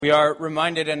We are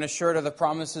reminded and assured of the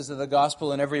promises of the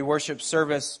gospel in every worship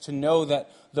service to know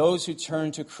that those who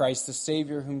turn to Christ, the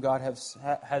Savior whom God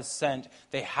has sent,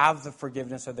 they have the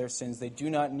forgiveness of their sins. They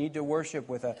do not need to worship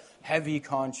with a heavy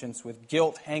conscience, with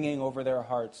guilt hanging over their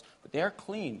hearts. But they are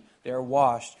clean, they are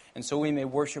washed, and so we may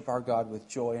worship our God with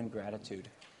joy and gratitude.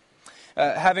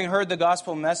 Having heard the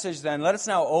gospel message then, let us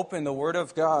now open the Word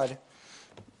of God.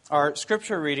 Our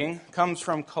scripture reading comes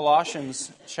from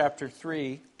Colossians chapter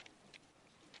 3.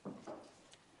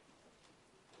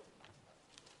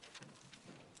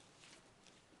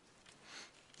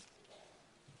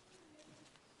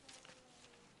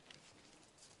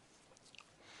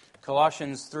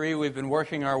 Colossians 3, we've been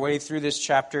working our way through this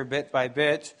chapter bit by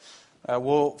bit.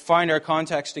 We'll find our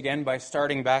context again by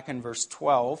starting back in verse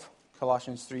 12,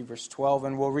 Colossians 3, verse 12,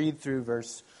 and we'll read through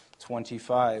verse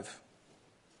 25.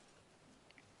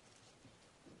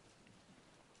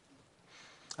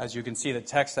 As you can see, the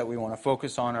text that we want to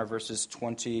focus on are verses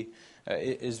 20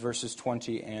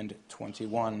 and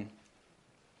 21.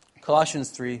 Colossians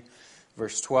 3,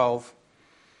 verse 12.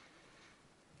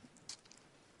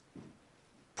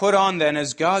 Put on then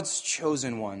as God's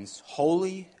chosen ones,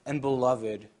 holy and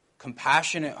beloved,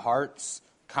 compassionate hearts,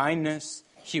 kindness,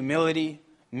 humility,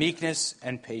 meekness,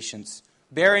 and patience,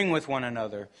 bearing with one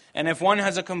another. And if one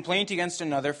has a complaint against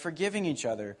another, forgiving each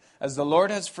other. As the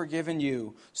Lord has forgiven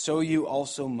you, so you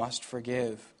also must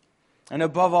forgive. And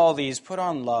above all these, put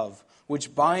on love,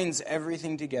 which binds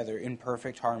everything together in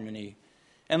perfect harmony.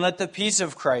 And let the peace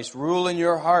of Christ rule in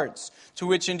your hearts, to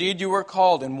which indeed you were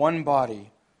called in one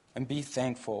body. And be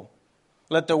thankful.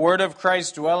 Let the word of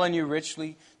Christ dwell in you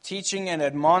richly, teaching and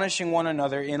admonishing one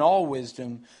another in all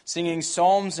wisdom, singing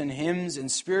psalms and hymns and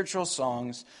spiritual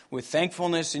songs with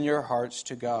thankfulness in your hearts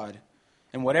to God.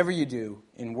 And whatever you do,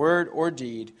 in word or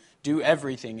deed, do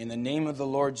everything in the name of the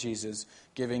Lord Jesus,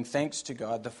 giving thanks to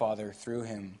God the Father through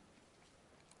him.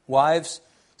 Wives,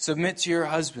 submit to your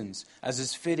husbands, as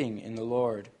is fitting in the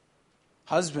Lord.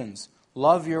 Husbands,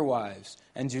 love your wives,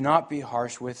 and do not be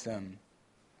harsh with them.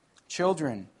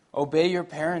 Children, obey your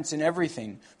parents in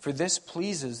everything, for this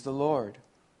pleases the Lord.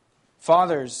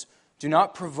 Fathers, do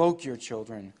not provoke your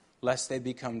children, lest they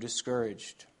become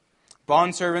discouraged.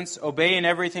 Bondservants, obey in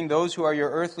everything those who are your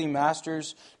earthly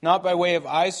masters, not by way of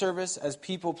eye service as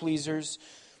people pleasers,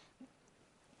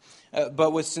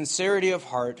 but with sincerity of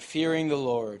heart, fearing the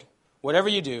Lord. Whatever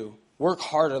you do, work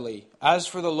heartily, as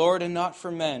for the Lord and not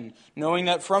for men, knowing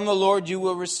that from the Lord you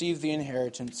will receive the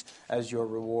inheritance as your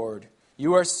reward.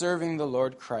 You are serving the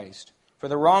Lord Christ. For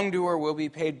the wrongdoer will be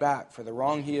paid back for the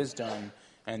wrong he has done,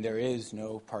 and there is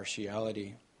no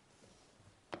partiality.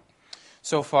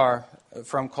 So far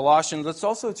from Colossians, let's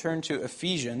also turn to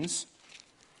Ephesians,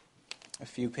 a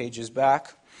few pages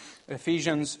back.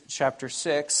 Ephesians chapter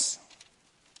 6.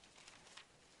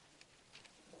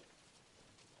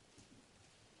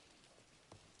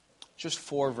 Just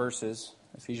 4 verses.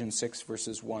 Ephesians 6,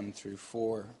 verses 1 through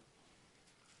 4.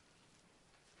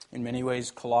 In many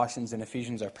ways, Colossians and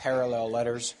Ephesians are parallel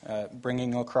letters,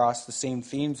 bringing across the same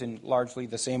themes in largely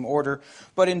the same order,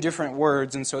 but in different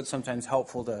words, and so it's sometimes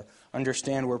helpful to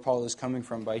understand where Paul is coming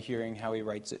from by hearing how he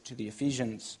writes it to the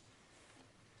Ephesians.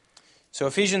 So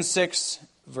Ephesians 6,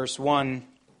 verse 1,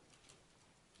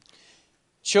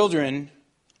 Children,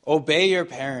 obey your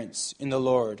parents in the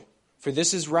Lord, for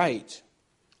this is right.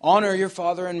 Honor your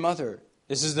father and mother.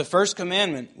 This is the first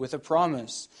commandment with a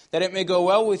promise, that it may go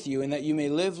well with you and that you may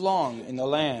live long in the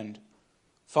land.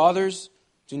 Fathers,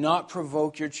 do not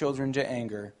provoke your children to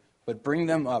anger, but bring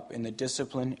them up in the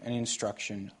discipline and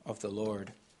instruction of the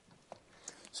Lord.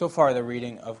 So far, the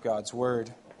reading of God's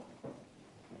Word.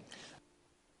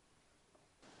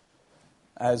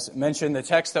 As mentioned, the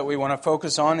text that we want to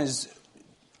focus on is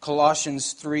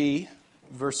Colossians 3,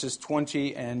 verses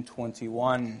 20 and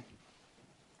 21.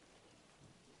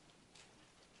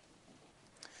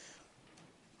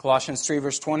 Colossians 3,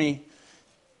 verse 20,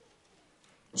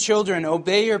 Children,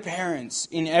 obey your parents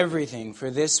in everything, for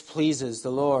this pleases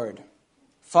the Lord.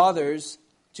 Fathers,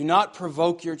 do not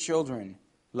provoke your children,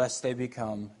 lest they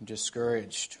become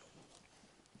discouraged.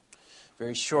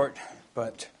 Very short,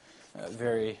 but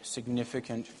very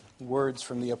significant words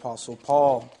from the Apostle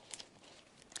Paul.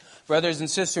 Brothers and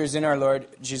sisters in our Lord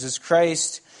Jesus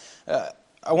Christ,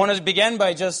 I want to begin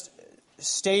by just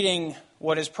stating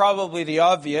what is probably the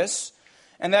obvious,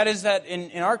 and that is that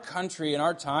in our country, in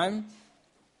our time,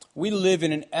 we live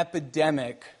in an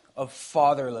epidemic of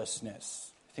fatherlessness.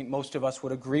 I think most of us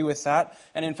would agree with that.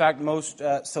 And in fact, most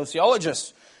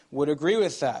sociologists would agree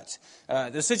with that.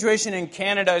 The situation in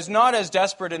Canada is not as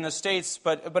desperate in the States,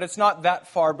 but it's not that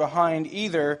far behind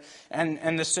either.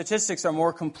 And the statistics are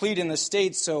more complete in the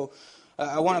States. So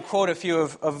I want to quote a few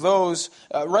of those.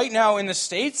 Right now in the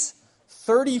States,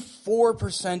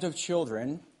 34% of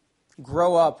children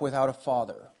grow up without a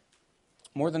father.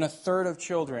 More than a third of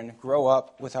children grow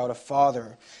up without a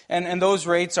father. And those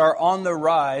rates are on the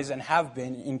rise and have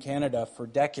been in Canada for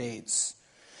decades.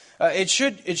 It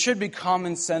should be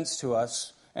common sense to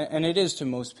us, and it is to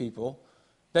most people,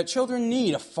 that children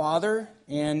need a father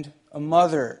and a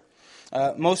mother.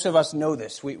 Most of us know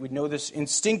this. We know this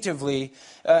instinctively.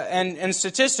 And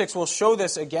statistics will show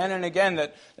this again and again,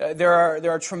 that there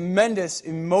are tremendous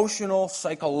emotional,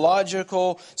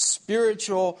 psychological,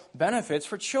 spiritual benefits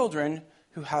for children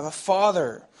who have a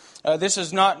father. This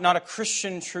is not a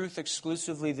Christian truth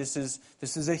exclusively. This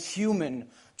is a human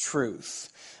truth.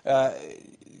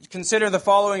 Consider the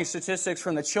following statistics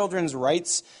from the Children's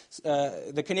Rights,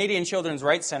 the Canadian Children's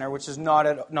Rights Centre, which is not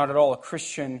at all a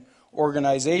Christian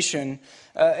organization,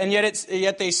 and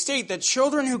yet they state that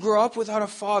children who grow up without a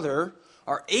father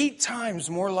are 8 times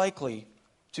more likely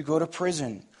to go to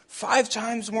prison, 5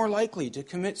 times more likely to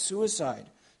commit suicide,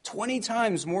 20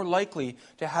 times more likely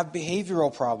to have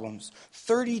behavioral problems,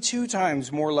 32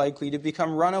 times more likely to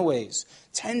become runaways,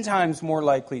 10 times more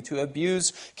likely to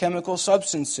abuse chemical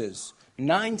substances,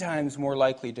 9 times more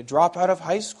likely to drop out of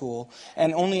high school,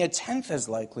 and only 1/10 as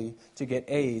likely to get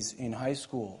A's in high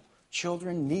school.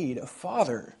 Children need a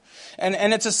father.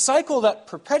 And it's a cycle that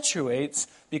perpetuates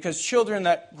because children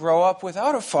that grow up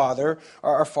without a father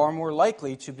are far more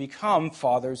likely to become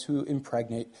fathers who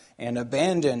impregnate and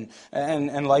abandon.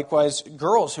 And likewise,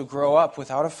 girls who grow up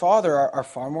without a father are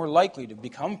far more likely to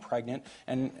become pregnant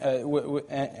and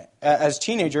as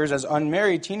teenagers, as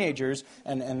unmarried teenagers,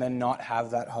 and then not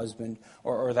have that husband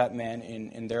or that man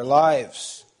in their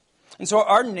lives. And so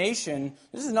our nation,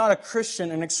 this is not a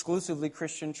Christian and exclusively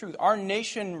Christian truth. Our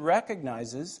nation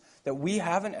recognizes that we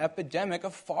have an epidemic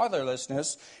of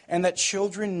fatherlessness and that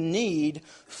children need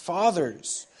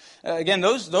fathers. Again,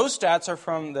 those stats are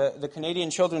from the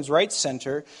Canadian Children's Rights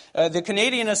Centre. The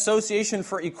Canadian Association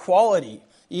for Equality,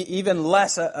 even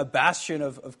less a bastion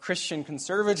of Christian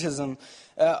conservatism,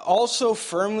 also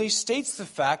firmly states the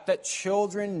fact that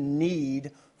children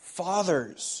need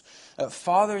fathers.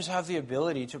 Fathers have the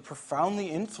ability to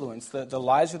profoundly influence the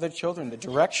lives of their children, the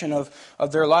direction of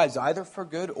their lives, either for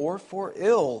good or for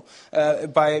ill,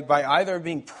 by either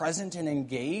being present and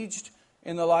engaged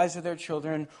in the lives of their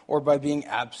children or by being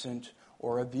absent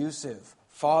or abusive.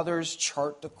 Fathers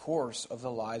chart the course of the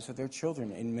lives of their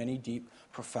children in many deep,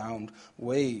 profound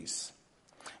ways.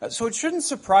 So it shouldn't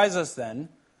surprise us then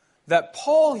that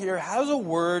Paul here has a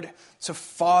word to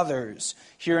fathers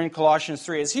here in Colossians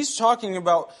 3. As he's talking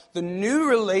about the new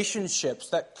relationships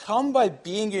that come by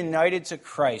being united to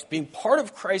Christ, being part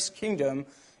of Christ's kingdom,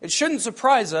 it shouldn't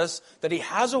surprise us that he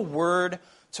has a word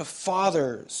to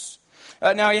fathers.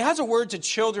 Now, he has a word to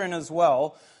children as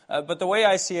well, but the way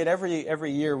I see it,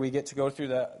 every year we get to go through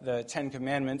the Ten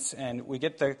Commandments, and we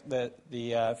get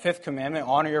the fifth commandment,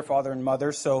 honor your father and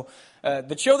mother. So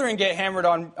the children get hammered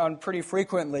on pretty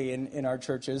frequently in our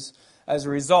churches as a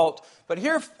result. But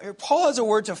here Paul has a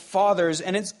word to fathers,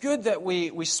 and it's good that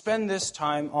we spend this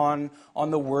time on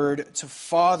the word to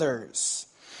fathers.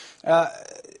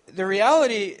 The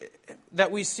reality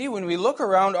that we see when we look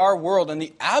around our world and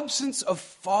the absence of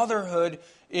fatherhood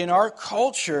in our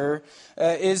culture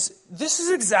is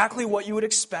exactly what you would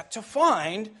expect to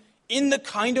find in the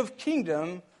kind of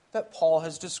kingdom that Paul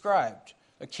has described.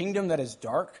 A kingdom that is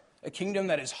dark, a kingdom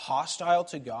that is hostile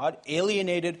to God,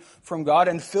 alienated from God,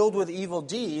 and filled with evil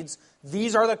deeds.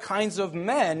 These are the kinds of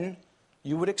men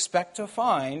you would expect to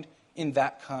find in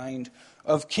that kind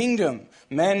of kingdom.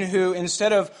 Men who,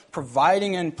 instead of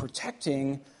providing and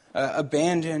protecting,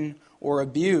 abandon or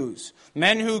abuse.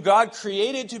 Men who God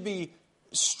created to be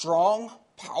strong,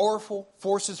 powerful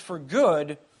forces for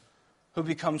good, who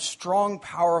become strong,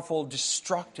 powerful,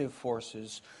 destructive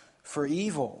forces for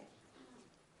evil.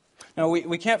 Now,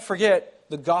 we can't forget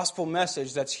the gospel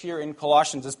message that's here in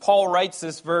Colossians. As Paul writes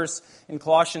this verse in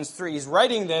Colossians 3, he's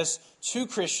writing this to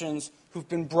Christians who've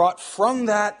been brought from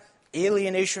that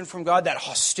alienation from God, that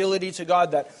hostility to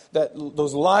God, that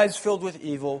those lives filled with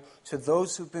evil, to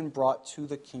those who've been brought to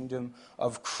the kingdom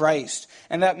of Christ.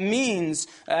 And that means,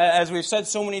 as we've said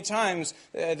so many times,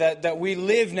 that we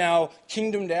live now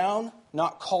kingdom down,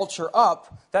 not culture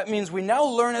up. That means we now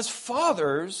learn as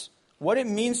fathers what it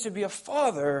means to be a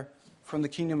father from the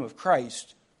kingdom of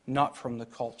Christ, not from the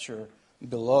culture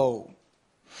below.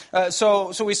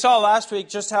 So we saw last week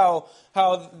just how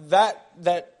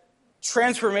that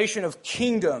transformation of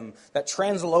kingdom, that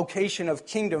translocation of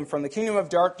kingdom from the kingdom of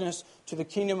darkness to the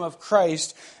kingdom of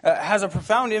Christ has a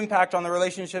profound impact on the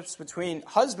relationships between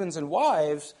husbands and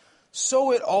wives,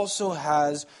 so it also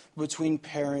has between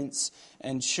parents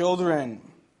and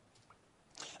children.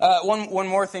 One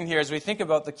more thing here, as we think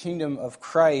about the kingdom of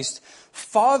Christ,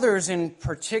 fathers in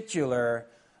particular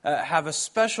have a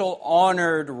special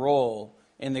honored role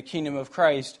in the kingdom of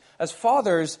Christ. As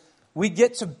fathers, we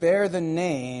get to bear the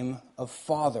name of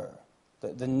Father,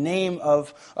 the name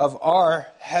of our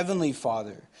Heavenly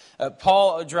Father.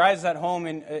 Paul drives that home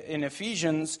in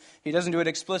Ephesians. He doesn't do it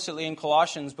explicitly in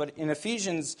Colossians, but in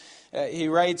Ephesians he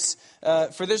writes,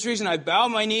 "For this reason I bow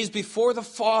my knees before the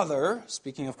Father,"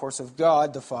 speaking of course of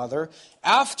God the Father,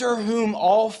 "after whom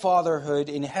all fatherhood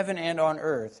in heaven and on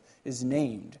earth is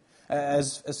named."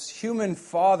 As human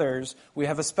fathers, we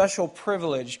have a special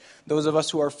privilege, those of us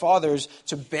who are fathers,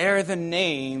 to bear the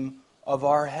name of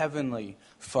our Heavenly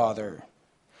Father.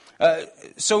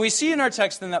 So we see in our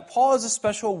text then that Paul has a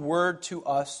special word to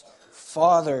us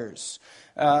fathers.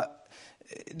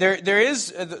 There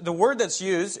is, the word that's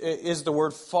used is the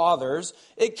word fathers.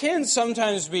 It can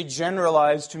sometimes be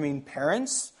generalized to mean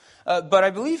parents, but I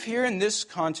believe here in this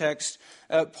context,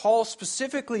 Paul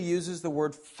specifically uses the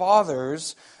word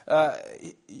fathers.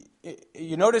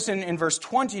 You notice in verse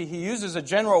 20, he uses a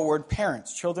general word,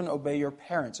 parents. Children, obey your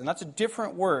parents. And that's a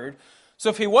different word. So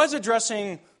if he was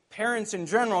addressing parents in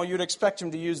general, you'd expect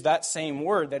him to use that same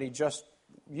word that he just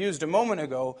used a moment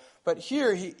ago. But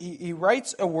here he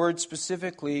writes a word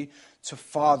specifically to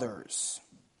fathers.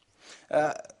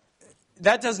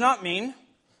 That does not mean,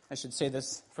 I should say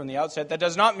this from the outset, that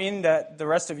does not mean that the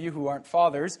rest of you who aren't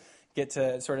fathers get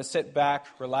to sort of sit back,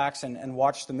 relax, and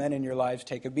watch the men in your lives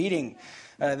take a beating.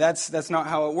 That's not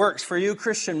how it works. For you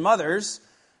Christian mothers,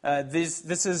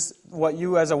 this is what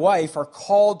you as a wife are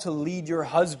called to lead your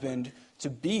husband to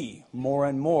be more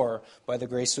and more by the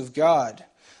grace of God.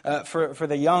 For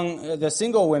the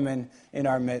single women in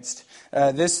our midst,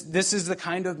 this is the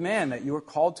kind of man that you are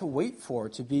called to wait for,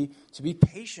 to be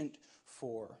patient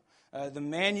for. The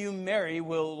man you marry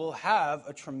will have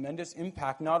a tremendous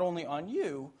impact not only on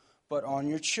you, but on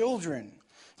your children.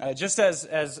 Just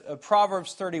as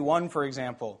Proverbs 31, for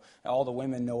example, all the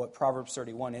women know what Proverbs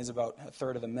 31 is, about a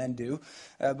third of the men do.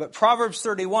 But Proverbs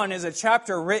 31 is a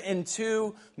chapter written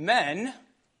to men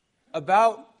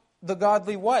about the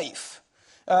godly wife.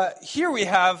 Here we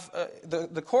have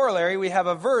the corollary. We have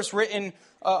a verse written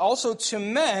also to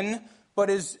men, but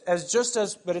it's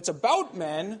about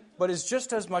men, but is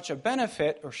just as much a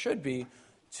benefit, or should be,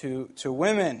 to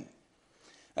women.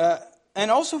 And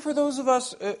also for those of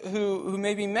us who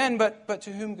may be men, but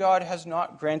to whom God has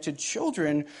not granted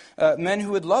children, men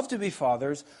who would love to be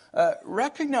fathers,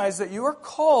 recognize that you are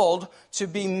called to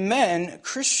be men,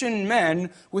 Christian men,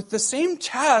 with the same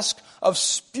task of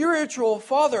spiritual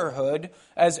fatherhood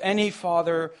as any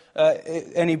father,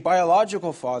 any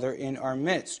biological father in our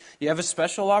midst. You have a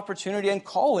special opportunity and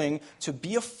calling to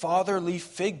be a fatherly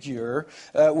figure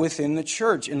within the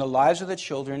church, in the lives of the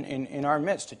children in our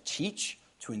midst, to teach,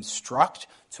 to instruct,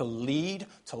 to lead,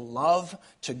 to love,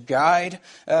 to guide.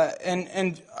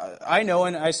 And I know,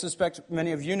 and I suspect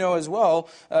many of you know as well,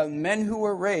 men who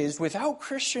were raised without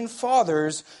Christian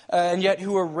fathers, and yet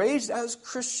who were raised as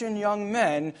Christian young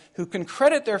men who can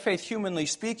credit their faith, humanly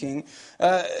speaking,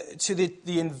 to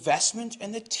the investment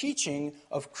and the teaching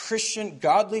of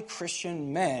godly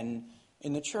Christian men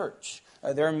in the church.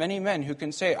 There are many men who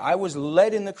can say, I was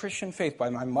led in the Christian faith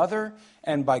by my mother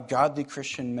and by godly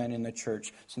Christian men in the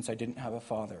church since I didn't have a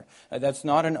father. That's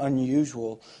not an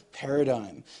unusual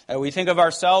paradigm. We think of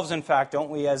ourselves, in fact, don't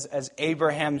we, as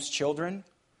Abraham's children,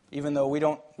 even though we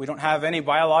don't have any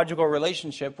biological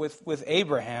relationship with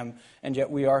Abraham, and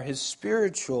yet we are his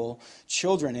spiritual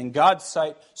children. In God's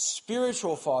sight,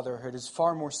 spiritual fatherhood is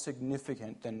far more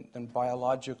significant than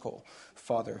biological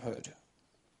fatherhood.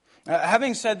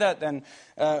 Having said that, then,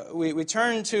 we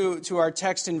turn to our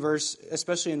text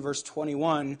especially in verse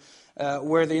 21,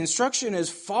 where the instruction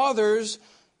is, fathers,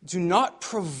 do not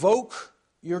provoke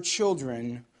your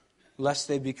children, lest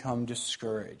they become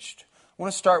discouraged. I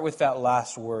want to start with that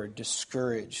last word,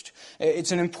 discouraged.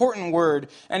 It's an important word,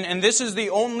 and this is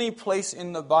the only place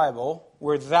in the Bible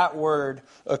where that word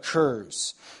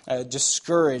occurs,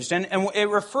 discouraged. And it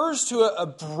refers to a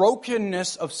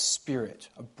brokenness of spirit,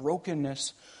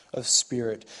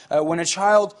 when a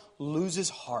child loses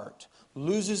heart,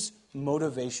 loses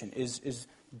motivation, is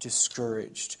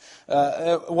discouraged.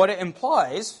 What it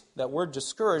implies, that word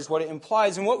discouraged, what it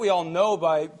implies, and what we all know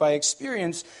by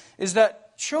experience, is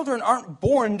that children aren't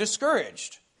born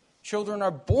discouraged. Children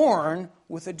are born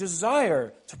with a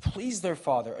desire to please their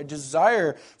father, a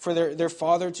desire for their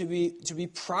father to be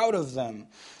proud of them.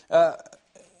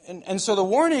 And so the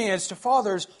warning is to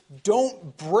fathers,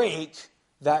 don't break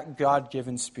that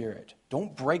God-given spirit.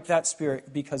 Don't break that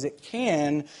spirit, because it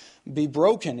can be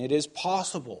broken. It is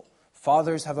possible.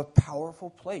 Fathers have a powerful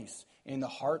place in the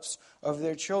hearts of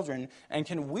their children and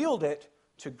can wield it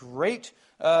to great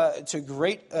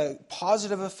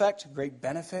positive effect, great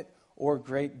benefit, or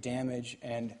great damage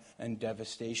and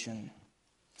devastation.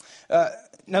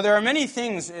 Now, there are many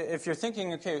things, if you're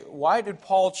thinking, okay, why did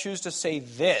Paul choose to say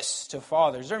this to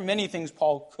fathers? There are many things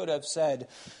Paul could have said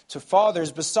to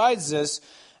fathers besides this,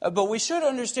 but we should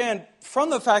understand from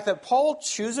the fact that Paul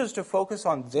chooses to focus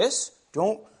on this,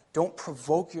 don't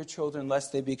provoke your children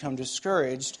lest they become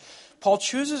discouraged. Paul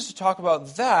chooses to talk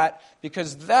about that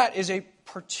because that is a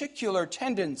particular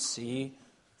tendency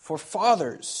for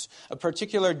fathers, a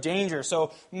particular danger.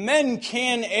 So men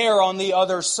can err on the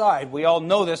other side. We all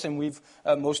know this, and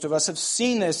most of us have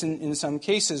seen this in some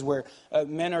cases where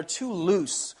men are too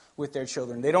loose with their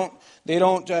children. They're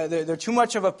too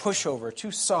much of a pushover,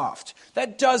 too soft.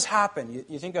 That does happen.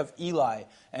 You think of Eli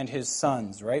and his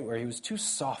sons, right, where he was too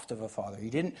soft of a father.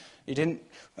 He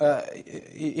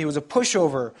was a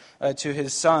pushover to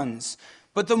his sons.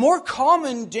 But the more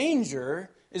common danger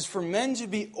is for men to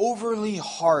be overly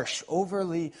harsh,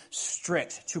 overly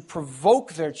strict, to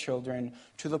provoke their children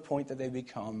to the point that they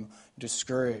become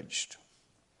discouraged.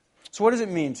 So what does it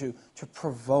mean to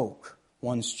provoke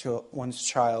one's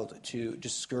child to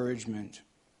discouragement?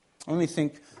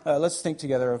 Let's think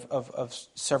together of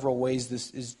several ways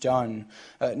this is done.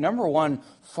 Number one,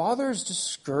 fathers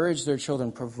discourage their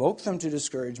children, provoke them to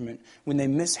discouragement when they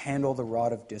mishandle the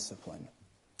rod of discipline.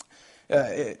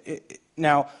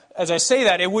 Now, as I say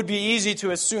that, it would be easy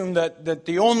to assume that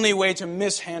the only way to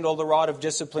mishandle the rod of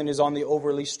discipline is on the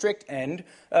overly strict end,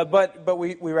 but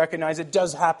we recognize it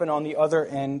does happen on the other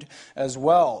end as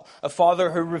well. A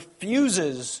father who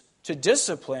refuses to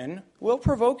discipline will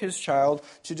provoke his child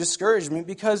to discouragement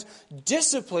because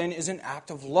discipline is an act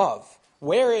of love.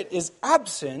 Where it is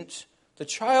absent, the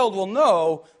child will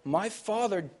know, my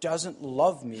father doesn't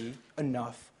love me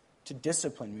enough to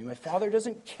discipline me. My father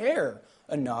doesn't care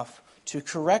enough to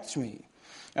correct me.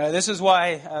 This is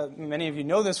why, many of you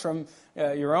know this from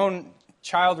your own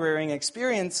child-rearing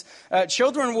experience,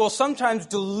 children will sometimes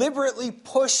deliberately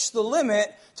push the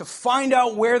limit to find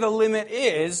out where the limit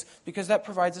is, because that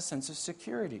provides a sense of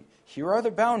security. Here are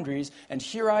the boundaries, and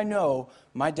here I know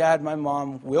my dad, my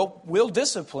mom will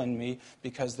discipline me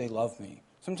because they love me.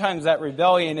 Sometimes that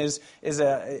rebellion is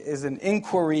an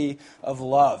inquiry of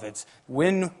love. It's,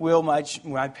 when will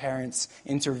my parents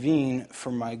intervene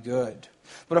for my good?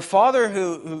 But a father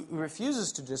who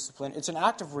refuses to discipline, it's an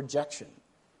act of rejection.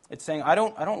 It's saying, I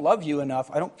don't love you enough,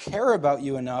 I don't care about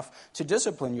you enough to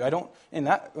discipline you. In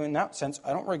that sense,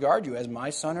 I don't regard you as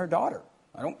my son or daughter.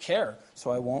 I don't care,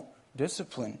 so I won't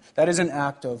discipline. That is an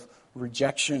act of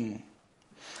rejection.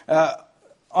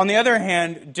 On the other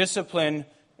hand, discipline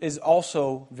is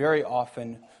also very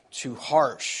often too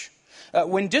harsh.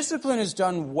 When discipline is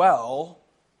done well,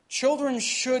 children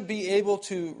should be able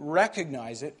to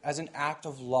recognize it as an act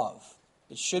of love.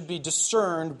 It should be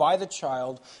discerned by the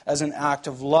child as an act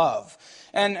of love.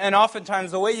 And oftentimes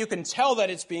the way you can tell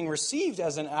that it's being received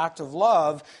as an act of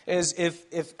love is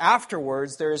if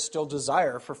afterwards there is still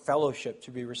desire for fellowship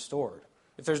to be restored.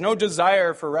 If there's no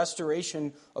desire for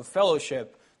restoration of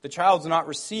fellowship, the child's not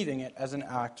receiving it as an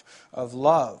act of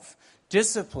love.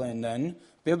 Discipline, then,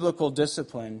 biblical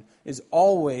discipline, is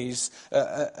always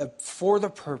for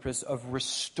the purpose of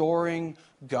restoring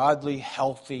godly,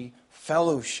 healthy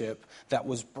fellowship that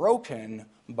was broken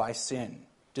by sin.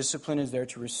 Discipline is there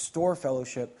to restore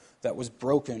fellowship that was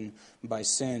broken by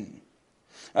sin.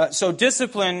 So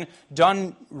discipline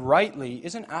done rightly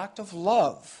is an act of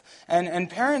love. And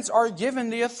parents are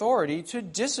given the authority to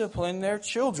discipline their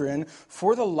children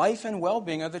for the life and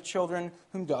well-being of the children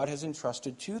whom God has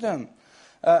entrusted to them.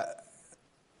 And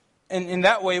in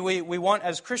that way, we want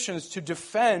as Christians to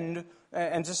defend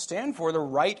and to stand for the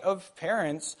right of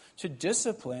parents to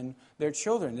discipline their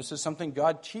children. This is something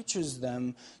God teaches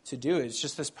them to do. It's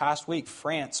just this past week,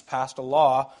 France passed a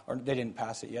law, or they didn't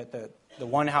pass it yet, the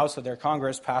one house of their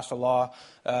Congress passed a law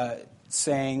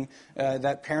saying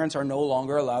that parents are no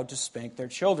longer allowed to spank their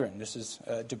children. This is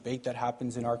a debate that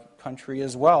happens in our country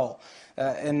as well.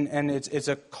 And it's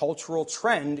a cultural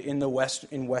trend in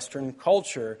Western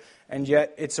culture, and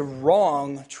yet it's a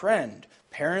wrong trend.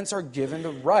 Parents are given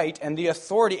the right and the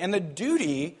authority and the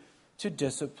duty to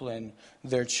discipline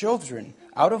their children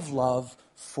out of love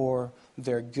for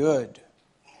their good.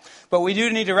 But we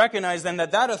do need to recognize then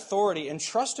that authority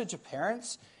entrusted to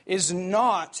parents is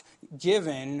not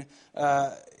given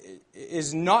to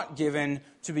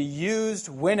be used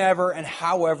whenever and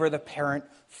however the parent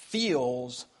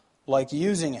feels like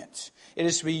using it. It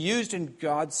is to be used in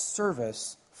God's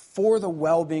service for the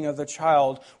well-being of the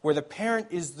child, where the parent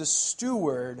is the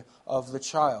steward of the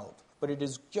child. But it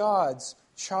is God's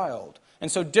child.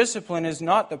 And so discipline is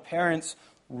not the parent's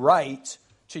right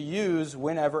to use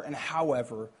whenever and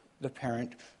however the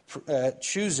parent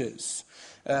chooses.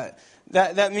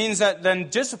 That means that then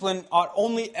discipline ought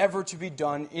only ever to be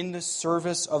done in the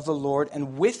service of the Lord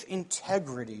and with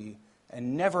integrity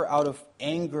and never out of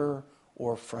anger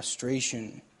or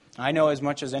frustration. I know as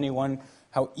much as anyone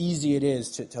how easy it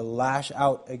is to lash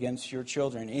out against your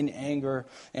children in anger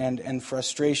and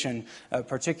frustration,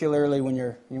 particularly when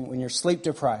you're sleep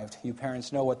deprived. You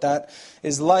parents know what that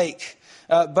is like.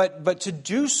 But to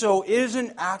do so is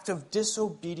an act of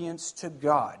disobedience to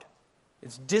God.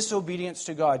 It's disobedience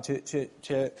to God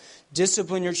to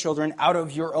discipline your children out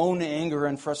of your own anger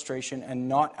and frustration and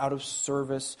not out of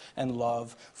service and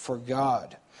love for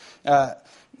God.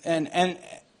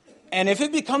 And if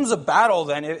it becomes a battle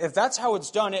then, if that's how it's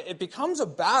done, it becomes a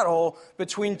battle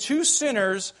between two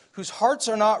sinners whose hearts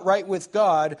are not right with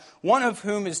God, one of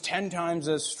whom is 10 times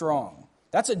as strong.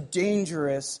 That's a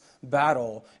dangerous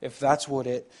battle if that's what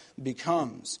it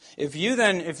becomes. If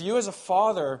you as a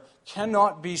father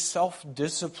cannot be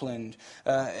self-disciplined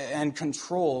and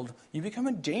controlled, you become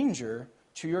a danger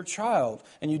to your child,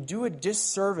 and you do a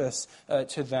disservice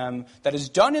to them that is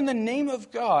done in the name of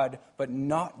God, but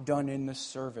not done in the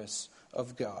service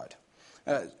of God.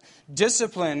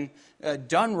 Discipline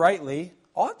done rightly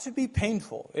ought to be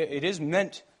painful. It is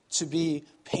meant to be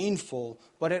painful,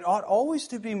 but it ought always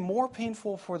to be more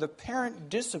painful for the parent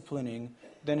disciplining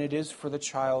than it is for the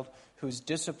child who's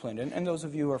disciplined. And those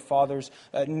of you who are fathers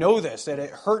know this, that it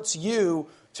hurts you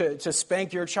to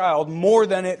spank your child more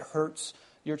than it hurts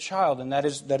your child, and that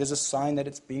is a sign that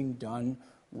it's being done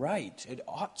right. It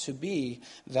ought to be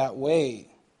that way.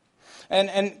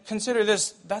 And consider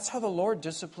this, that's how the Lord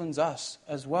disciplines us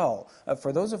as well.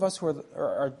 For those of us who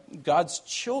are God's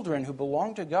children, who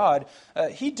belong to God,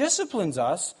 He disciplines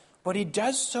us, but He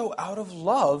does so out of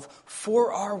love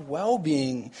for our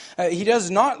well-being. He does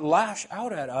not lash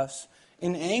out at us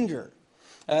in anger.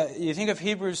 You think of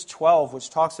Hebrews 12, which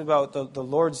talks about the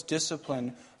Lord's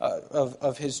discipline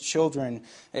of His children.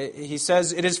 He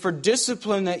says, "It is for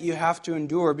discipline that you have to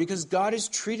endure, because God is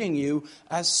treating you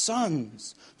as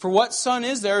sons. For what son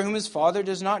is there whom his father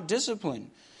does not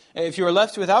discipline? If you are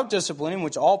left without discipline, in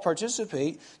which all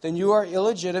participate, then you are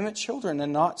illegitimate children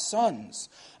and not sons."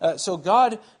 So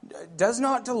God does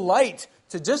not delight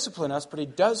to discipline us, but He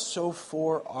does so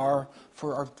for our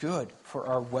good, for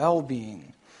our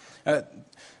well-being.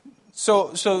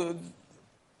 So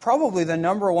probably the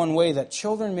number one way that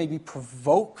children may be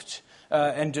provoked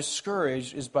and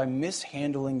discouraged is by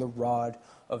mishandling the rod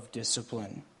of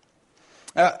discipline.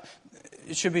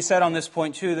 It should be said on this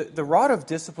point too that the rod of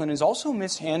discipline is also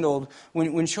mishandled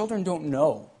when children don't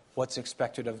know what's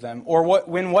expected of them, or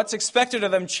when what's expected of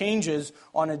them changes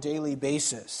on a daily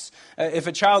basis. If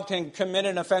a child can commit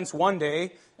an offense one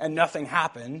day and nothing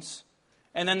happens,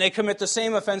 and then they commit the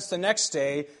same offense the next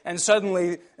day, and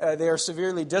suddenly they are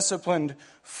severely disciplined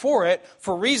for it,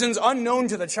 for reasons unknown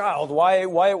to the child, why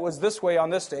it was this way on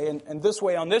this day and this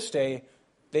way on this day,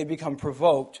 they become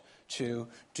provoked to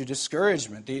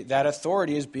discouragement. That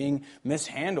authority is being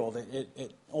mishandled.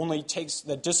 It only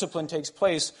the discipline takes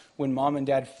place when mom and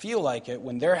dad feel like it,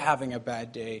 when they're having a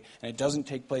bad day, and it doesn't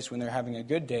take place when they're having a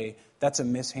good day. That's a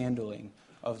mishandling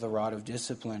of the rod of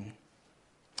discipline.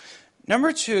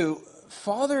 Number 2,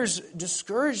 fathers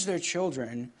discourage their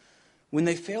children when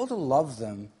they fail to love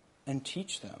them and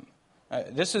teach them.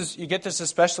 You get this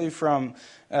especially from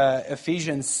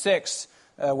Ephesians 6,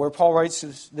 where Paul writes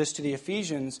this to the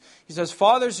Ephesians. He says,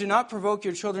 "Fathers, do not provoke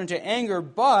your children to anger,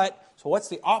 but," so what's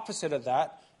the opposite of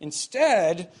that?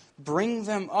 "Instead, bring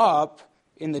them up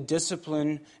in the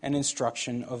discipline and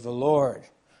instruction of the Lord."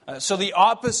 So the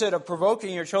opposite of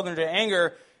provoking your children to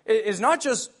anger is not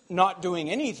just not doing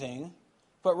anything,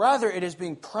 but rather it is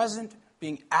being present,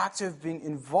 being active, being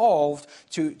involved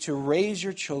to raise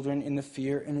your children in the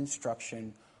fear and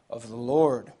instruction of the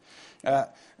Lord.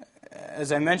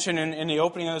 As I mentioned in the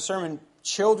opening of the sermon,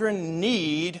 children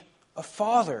need a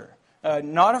father.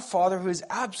 Not a father who is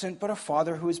absent, but a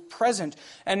father who is present.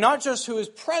 And not just who is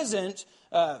present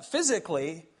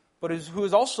physically, but who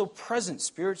is also present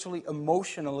spiritually,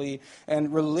 emotionally, and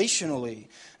relationally.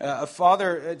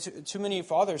 Too many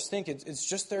fathers think it's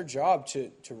just their job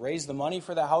to raise the money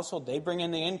for the household. They bring in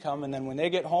the income, and then when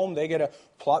they get home, they get to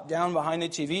plop down behind the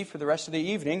TV for the rest of the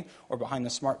evening, or behind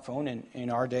the smartphone in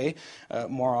our day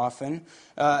more often.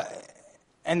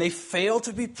 And they fail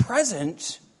to be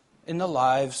present in the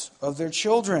lives of their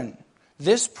children.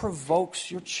 This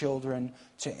provokes your children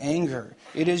to anger.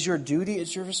 It is your duty,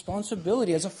 it's your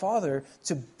responsibility as a father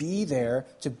to be there,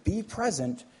 to be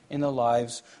present in the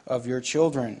lives of your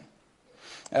children.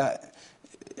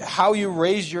 How you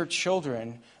raise your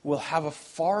children will have a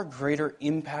far greater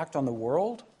impact on the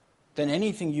world than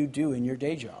anything you do in your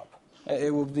day job.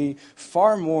 It will be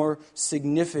far more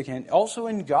significant, also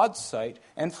in God's sight,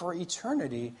 and for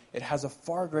eternity, it has a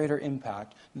far greater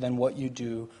impact than what you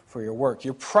do for your work.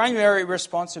 Your primary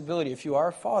responsibility, if you are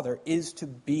a father, is to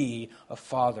be a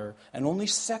father, and only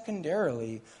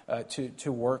secondarily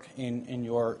to work in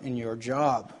your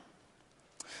job.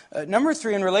 Number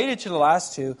 3, and related to the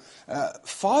last two,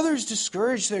 fathers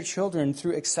discourage their children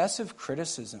through excessive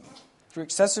criticism.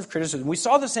 We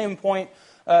saw the same point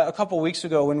a couple weeks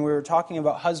ago when we were talking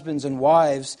about husbands and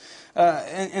wives.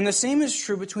 And the same is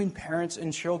true between parents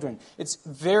and children. It's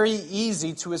very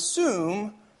easy to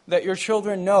assume that your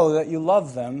children know that you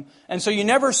love them, and so you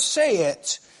never say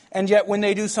it, and yet when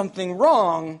they do something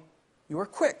wrong, you are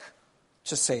quick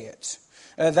to say it.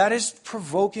 That is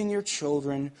provoking your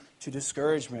children to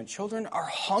discouragement. Children are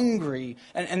hungry,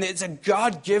 and it's a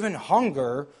God-given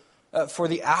hunger for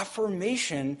the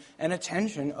affirmation and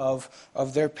attention of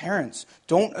their parents.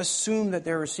 Don't assume that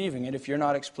they're receiving it if you're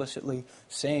not explicitly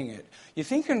saying it. You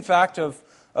think, in fact, of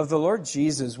the Lord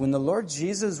Jesus. When the Lord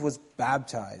Jesus was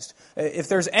baptized, if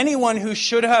there's anyone who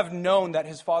should have known that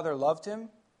his Father loved him,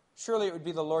 surely it would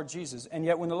be the Lord Jesus. And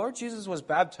yet when the Lord Jesus was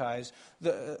baptized,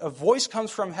 a voice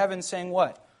comes from heaven saying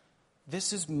what?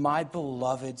 This is my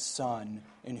beloved Son,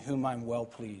 in whom I'm well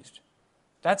pleased.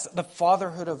 That's the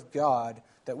fatherhood of God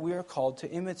that we are called to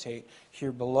imitate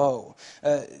here below.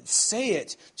 Say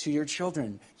it to your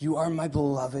children. You are my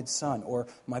beloved son, or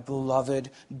my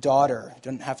beloved daughter. You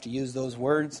don't have to use those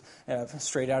words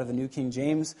straight out of the New King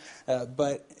James,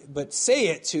 but say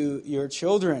it to your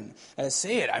children.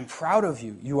 Say it, I'm proud of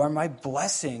you. You are my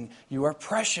blessing. You are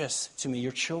precious to me.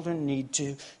 Your children need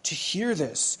to hear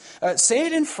this. Say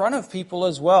it in front of people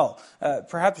as well.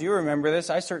 Perhaps you remember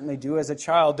this. I certainly do as a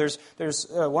child. There's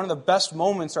one of the best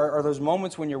moments are those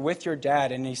moments when you're with your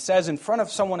dad and he says in front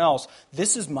of someone else,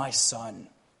 this is my son.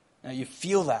 Now you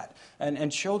feel that.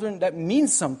 And children, that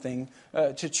means something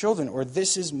to children. Or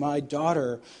this is my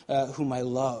daughter whom I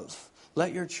love.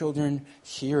 Let your children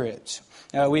hear it.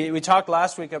 We talked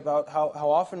last week about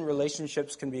how often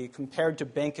relationships can be compared to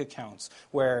bank accounts,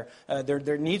 where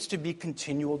there needs to be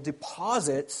continual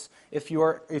deposits if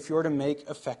you're to make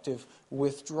effective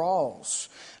withdrawals.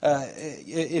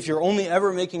 If you're only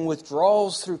ever making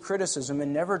withdrawals through criticism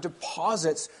and never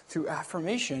deposits through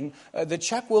affirmation, the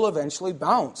check will eventually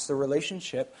bounce. The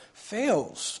relationship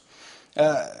fails.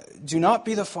 Do not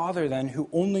be the father then who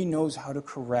only knows how to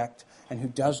correct and who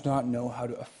does not know how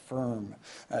to affirm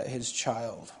his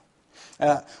child.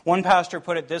 One pastor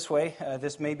put it this way.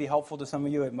 This may be helpful to some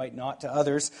of you. It might not to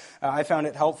others. I found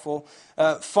it helpful.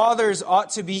 Fathers ought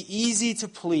to be easy to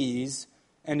please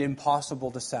and impossible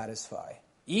to satisfy.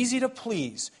 Easy to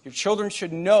please. Your children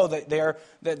should know that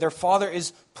their father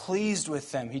is pleased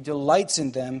with them. He delights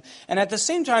in them. And at the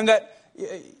same time that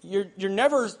you're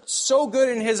never so good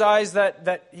in his eyes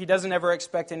that he doesn't ever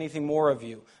expect anything more of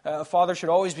you. A father should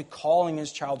always be calling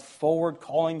his child forward,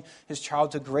 calling his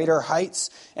child to greater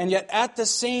heights, and yet at the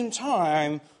same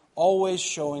time, always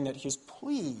showing that he's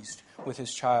pleased with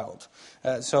his child.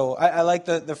 So I like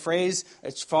the phrase,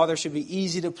 father should be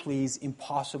easy to please,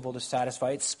 impossible to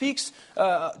satisfy. It speaks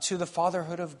to the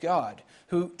fatherhood of God,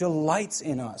 who delights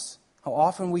in us. How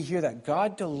often we hear that.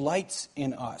 God delights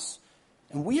in us.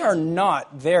 And we are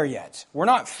not there yet. We're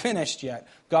not finished yet.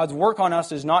 God's work on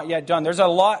us is not yet done. There's a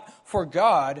lot for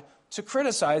God to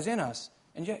criticize in us.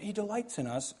 And yet he delights in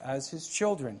us as his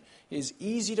children. He is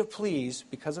easy to please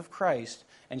because of Christ,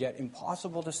 and yet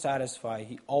impossible to satisfy.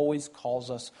 He always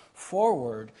calls us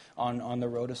forward on the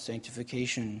road of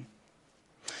sanctification.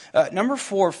 Number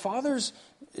 4, fathers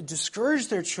discourage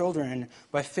their children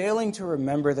by failing to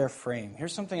remember their frame.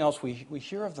 Here's something else we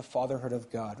hear of the fatherhood of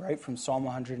God, right, from Psalm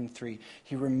 103.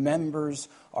 He remembers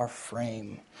our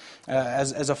frame.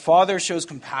 As a father shows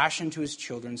compassion to his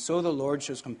children, so the Lord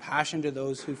shows compassion to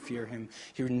those who fear him.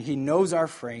 He knows our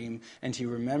frame, and he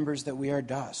remembers that we are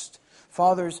dust.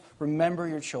 Fathers, remember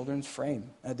your children's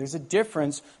frame. There's a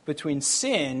difference between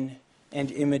sin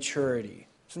and immaturity.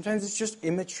 Sometimes it's just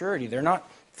immaturity. They're not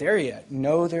there yet.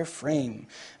 Know their frame.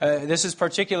 This is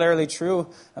particularly true.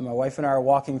 My wife and I are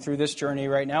walking through this journey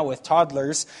right now with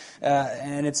toddlers,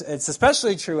 and it's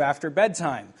especially true after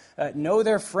bedtime. Know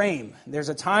their frame. There's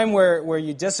a time where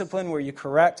you discipline, where you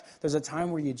correct. There's a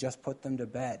time where you just put them to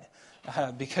bed.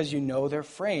 because you know their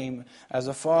frame as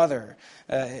a father.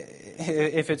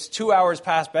 If it's 2 hours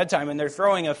past bedtime and they're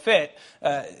throwing a fit,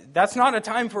 that's not a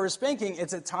time for a spanking.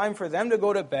 It's a time for them to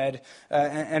go to bed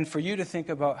and for you to think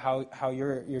about how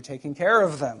you're taking care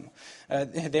of them.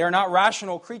 They are not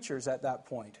rational creatures at that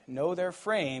point. Know their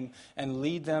frame and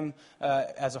lead them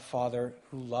as a father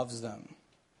who loves them.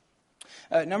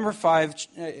 Number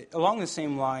 5, along the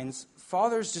same lines,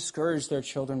 fathers discourage their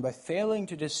children by failing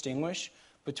to distinguish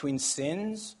between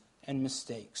sins and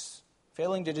mistakes.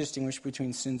 Failing to distinguish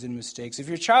between sins and mistakes. If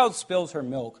your child spills her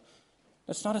milk,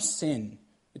 that's not a sin.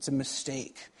 It's a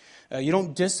mistake. You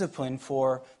don't discipline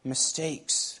for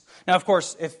mistakes. Now, of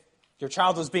course, if your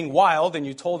child was being wild and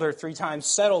you told her 3 times,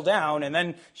 settle down, and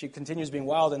then she continues being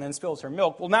wild and then spills her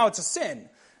milk, well, now it's a sin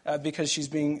because she's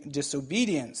being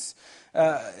disobedient.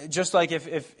 Just like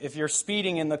if you're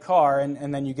speeding in the car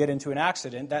and then you get into an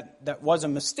accident, that was a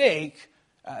mistake,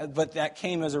 but that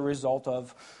came as a result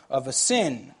of a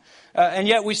sin. And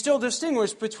yet we still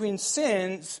distinguish between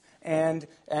sins and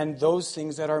those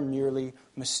things that are merely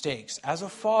mistakes. As a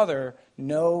father,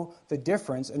 know the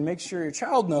difference and make sure your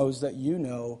child knows that you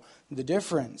know the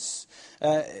difference.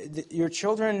 Your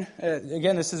children,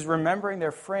 again, this is remembering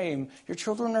their frame. Your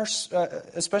children are,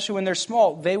 especially when they're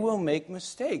small, they will make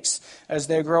mistakes as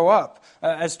they grow up.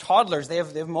 As toddlers, they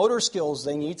have motor skills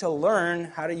they need to learn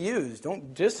how to use.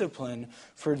 Don't discipline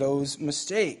for those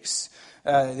mistakes.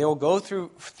 They will go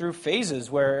through phases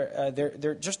where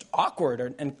they're just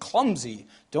awkward and clumsy.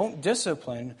 Don't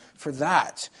discipline for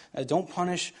that. Don't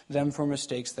punish them for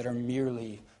mistakes that are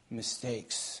merely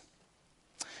mistakes.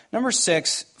 Number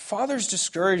 6, fathers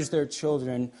discourage their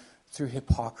children through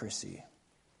hypocrisy.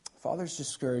 Fathers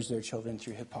discourage their children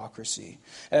through hypocrisy.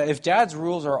 If dad's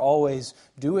rules are always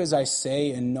do as I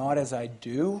say and not as I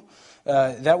do,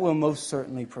 that will most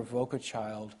certainly provoke a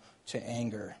child to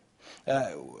anger.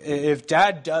 If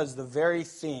dad does the very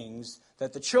things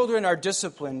that the children are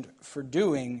disciplined for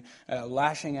doing,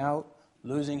 lashing out,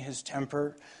 losing his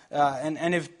temper,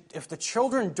 and if the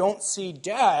children don't see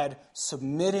dad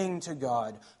submitting to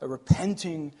God,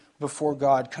 repenting before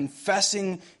God,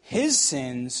 confessing his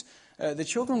sins, the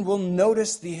children will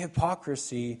notice the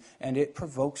hypocrisy and it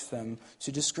provokes them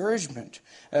to discouragement.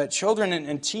 Children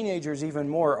and teenagers even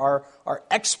more are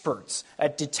experts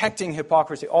at detecting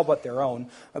hypocrisy, all but their own,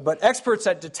 but experts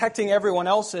at detecting everyone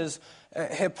else's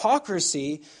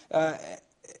hypocrisy.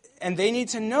 And they need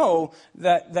to know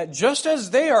that just as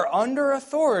they are under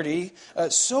authority,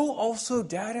 so also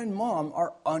dad and mom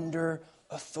are under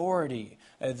authority.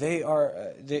 They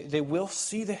will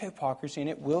see the hypocrisy and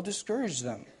it will discourage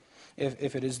them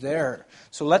if it is there.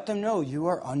 So let them know you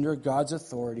are under God's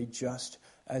authority just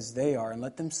as they are, and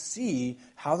let them see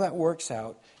how that works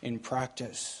out in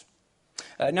practice.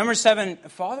 Number 7,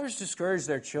 fathers discourage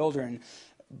their children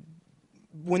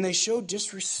when they show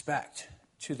disrespect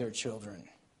to their children.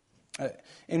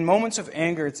 In moments of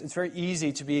anger, it's very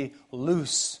easy to be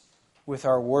loose with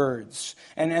our words.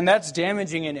 And that's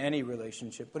damaging in any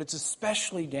relationship, but it's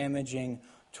especially damaging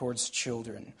towards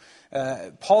children.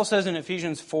 Paul says in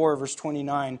Ephesians 4, verse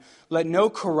 29, let no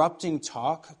corrupting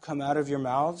talk come out of your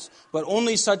mouths, but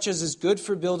only such as is good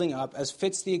for building up, as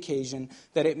fits the occasion,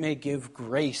 that it may give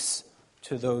grace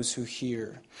to those who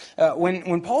hear.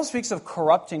 When Paul speaks of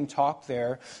corrupting talk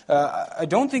there, I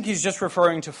don't think he's just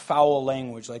referring to foul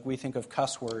language like we think of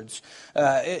cuss words.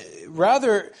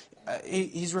 Rather,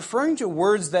 he's referring to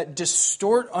words that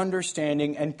distort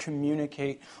understanding and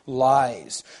communicate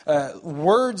lies.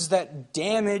 Words that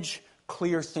damage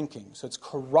clear thinking. So it's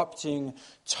corrupting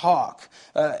talk.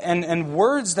 And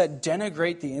words that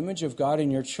denigrate the image of God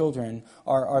in your children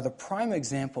are the prime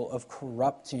example of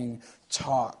corrupting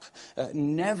talk.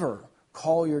 Never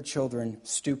call your children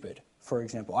stupid, for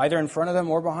example, either in front of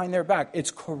them or behind their back.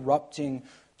 It's corrupting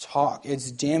talk.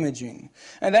 It's damaging.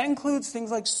 And that includes things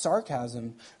like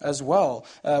sarcasm as well,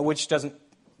 which doesn't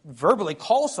verbally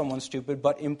call someone stupid,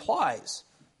 but implies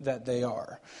that they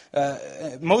are.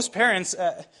 Most parents,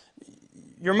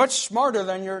 you're much smarter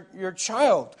than your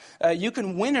child. You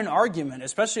can win an argument,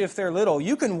 especially if they're little.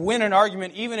 You can win an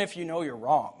argument even if you know you're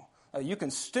wrong. You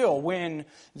can still win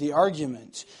the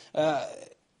argument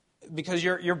because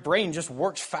your brain just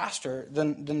works faster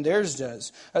than theirs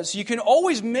does. So you can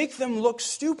always make them look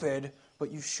stupid,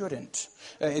 but you shouldn't.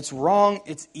 It's wrong,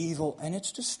 it's evil, and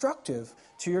it's destructive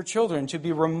to your children to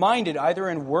be reminded either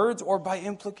in words or by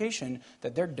implication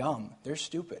that they're dumb, they're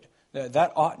stupid.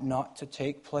 That ought not to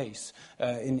take place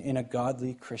in a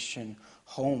godly Christian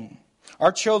home.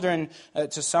 Our children,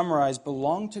 to summarize,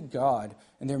 belong to God,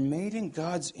 and they're made in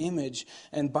God's image.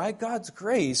 And by God's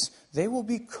grace, they will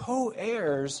be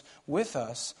co-heirs with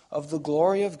us of the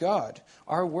glory of God.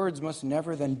 Our words must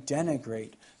never then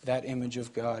denigrate that image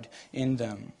of God in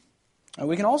them.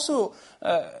 We can also,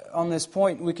 on this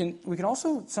point, we can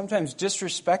also sometimes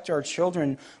disrespect our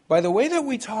children by the way that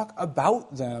we talk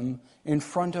about them in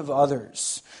front of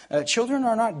others. Children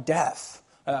are not deaf.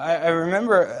 I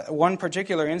remember one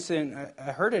particular incident.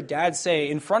 I heard a dad say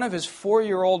in front of his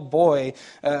 4-year-old boy,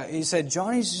 he said,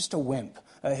 "Johnny's just a wimp."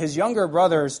 His younger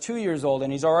brother is 2 years old,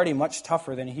 and he's already much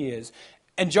tougher than he is.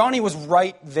 And Johnny was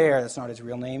right there. That's not his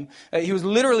real name. He was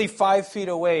literally 5 feet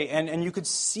away, and you could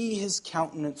see his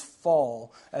countenance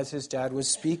fall as his dad was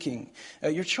speaking.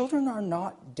 Your children are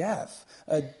not deaf.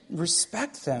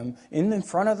 Respect them in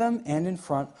front of them and in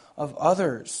front of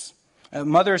others.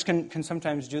 Mothers can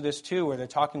sometimes do this too, where they're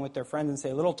talking with their friends and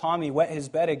say, "Little Tommy wet his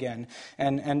bed again."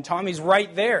 And Tommy's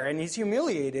right there, and he's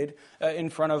humiliated in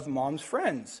front of mom's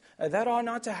friends. That ought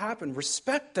not to happen.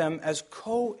 Respect them as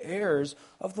co-heirs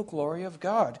of the glory of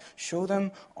God. Show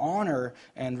them honor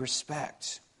and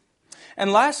respect.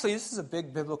 And lastly, this is a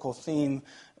big biblical theme.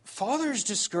 Fathers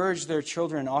discourage their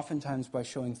children oftentimes by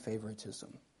showing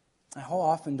favoritism. How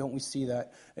often don't we see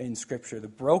that in Scripture? The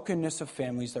brokenness of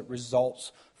families that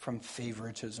results from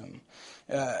favoritism.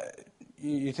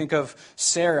 You think of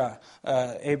Sarah,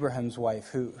 Abraham's wife,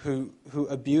 who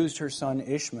abused her son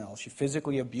Ishmael. She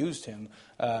physically abused him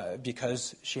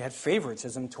because she had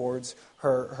favoritism towards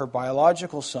her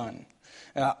biological son.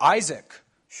 Isaac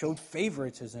showed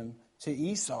favoritism to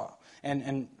Esau,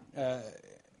 and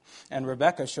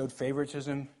Rebekah showed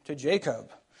favoritism to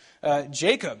Jacob.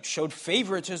 Jacob showed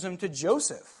favoritism to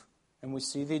Joseph. And we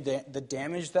see the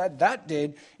damage that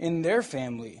did in their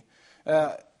family.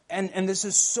 And this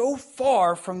is so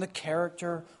far from the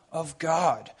character of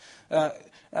God.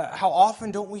 How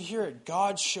often don't we hear it?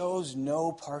 God shows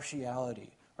no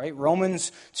partiality. Right?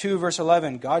 Romans 2, verse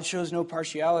 11, God shows no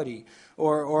partiality.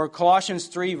 Or Colossians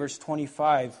 3, verse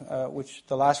 25, which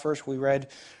the last verse we read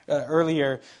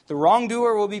earlier. The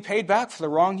wrongdoer will be paid back for the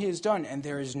wrong he has done, and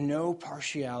there is no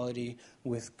partiality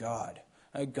with God.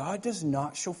 God does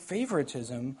not show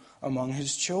favoritism among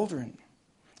his children.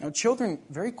 Now, children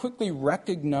very quickly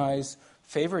recognize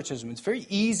favoritism. It's very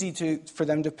easy for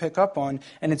them to pick up on,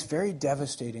 and it's very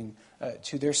devastating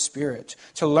to their spirit.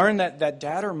 To learn that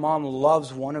dad or mom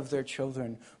loves one of their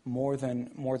children more than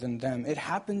them. It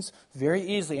happens very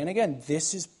easily. And again,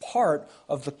 this is part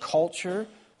of the culture,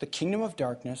 the kingdom of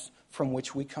darkness from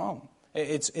which we come.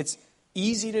 It's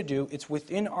easy to do. It's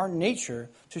within our nature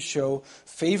to show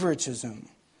favoritism.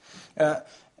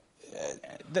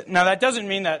 Now, that doesn't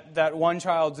mean that one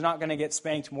child's not going to get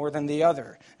spanked more than the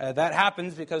other. That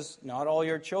happens because not all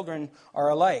your children are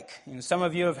alike. Some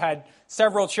of you have had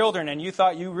several children, and you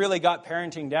thought you really got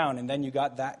parenting down, and then you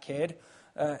got that kid.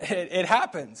 It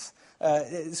happens.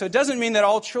 So it doesn't mean that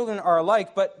all children are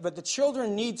alike, but the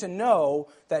children need to know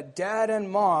that dad and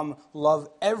mom love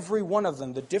every one of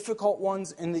them, the difficult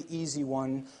ones and the easy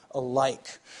one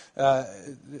alike.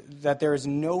 That there is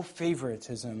no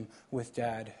favoritism with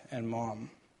dad and mom.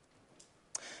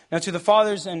 Now, to the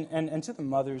fathers and to the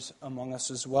mothers among us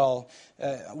as well,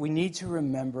 we need to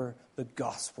remember the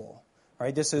gospel.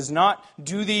 Right? This is not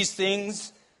do these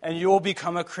things and you will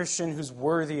become a Christian who's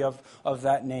worthy of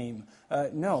that name.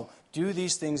 No, do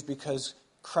these things because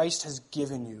Christ has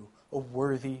given you a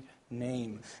worthy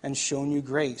name and shown you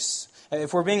grace.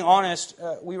 If we're being honest,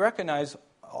 we recognize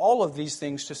all of these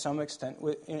things to some extent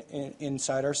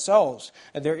inside ourselves.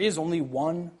 There is only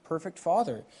one perfect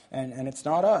Father, and it's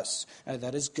not us.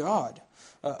 That is God.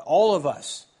 All of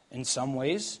us, in some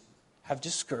ways, have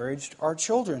discouraged our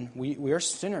children. We are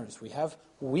sinners. We have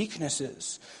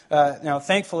weaknesses. Now,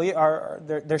 thankfully,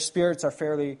 their spirits are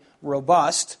fairly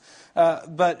robust.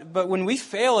 But when we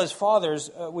fail as fathers,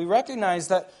 we recognize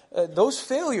that those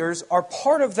failures are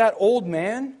part of that old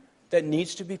man that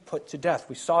needs to be put to death.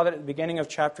 We saw that at the beginning of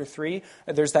chapter 3.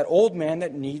 There's that old man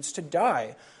that needs to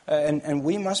die, and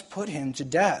we must put him to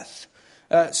death.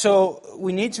 So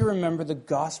we need to remember the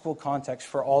gospel context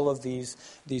for all of these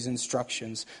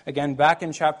instructions. Again, back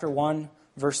in chapter 1,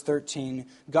 verse 13,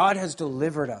 God has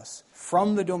delivered us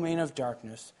from the domain of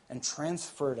darkness and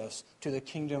transferred us to the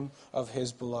kingdom of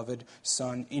his beloved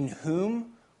Son, in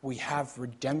whom we have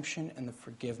redemption and the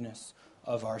forgiveness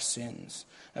of our sins.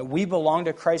 We belong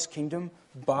to Christ's kingdom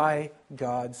by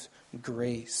God's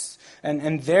grace.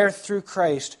 And there, through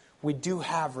Christ, we do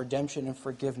have redemption and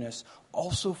forgiveness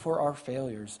also for our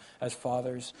failures as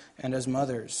fathers and as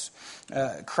mothers.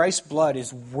 Christ's blood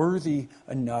is worthy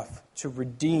enough to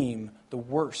redeem the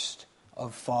worst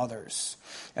of fathers.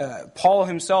 Paul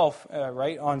himself,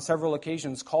 right, on several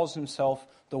occasions calls himself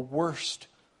the worst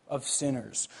of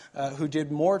sinners, who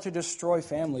did more to destroy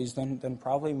families than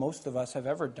probably most of us have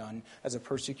ever done as a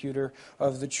persecutor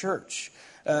of the church.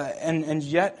 And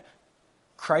yet,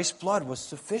 Christ's blood was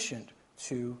sufficient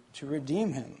to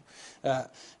redeem him.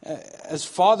 As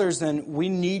fathers, then, we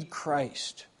need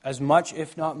Christ as much,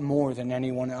 if not more, than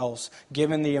anyone else,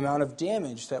 given the amount of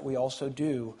damage that we also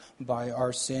do by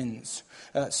our sins.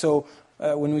 So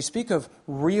when we speak of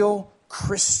real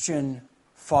Christian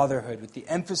fatherhood, with the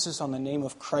emphasis on the name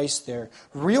of Christ there,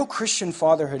 real Christian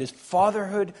fatherhood is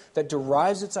fatherhood that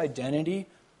derives its identity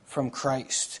from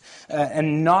Christ,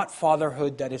 and not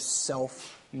fatherhood that is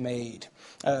self-made.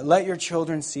 Let your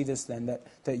children see this then,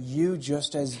 that you,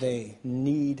 just as they,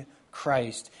 need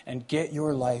Christ and get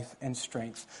your life and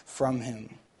strength from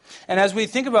him. And as we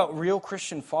think about real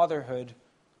Christian fatherhood,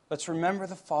 let's remember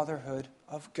the fatherhood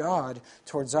of God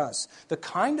towards us. The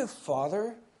kind of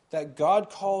father that God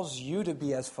calls you to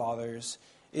be as fathers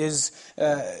is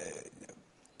the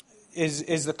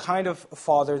kind of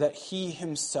father that he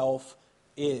himself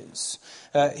is.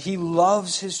 He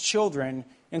loves his children,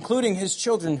 including his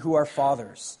children who are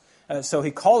fathers. So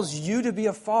he calls you to be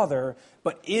a father,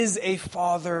 but is a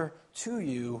father to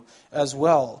you as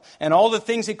well. And all the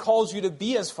things he calls you to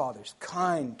be as fathers,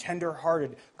 kind,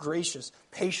 tender-hearted, gracious,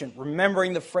 patient,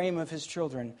 remembering the frame of his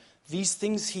children, these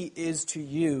things he is to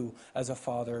you as a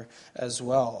father as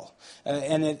well.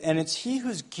 And it's he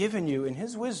who's given you, in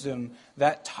his wisdom,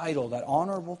 that title, that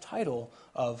honorable title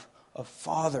of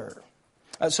father.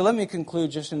 So let me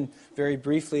conclude just very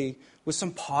briefly with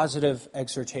some positive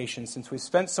exhortation. Since we've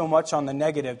spent so much on the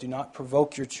negative, do not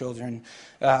provoke your children.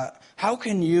 How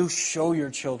can you show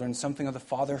your children something of the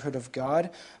fatherhood of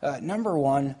God? Number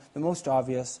one, the most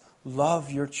obvious,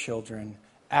 love your children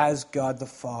as God the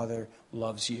Father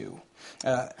loves you.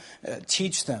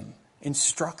 Teach them,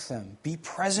 instruct them, be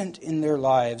present in their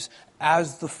lives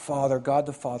as the Father, God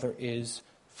the Father, is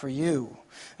for you.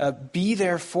 Be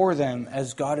there for them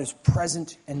as God is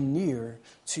present and near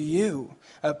to you.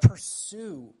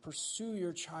 Pursue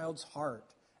your child's heart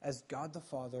as God the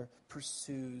Father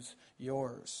pursues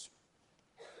yours.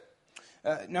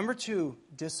 Number two,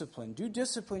 discipline. Do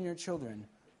discipline your children,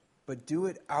 but do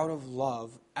it out of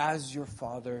love as your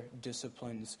Father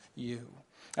disciplines you.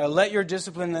 Let your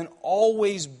discipline then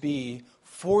always be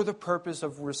for the purpose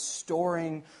of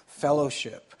restoring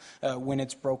fellowship when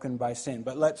it's broken by sin.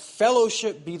 But let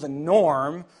fellowship be the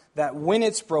norm that when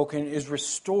it's broken is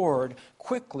restored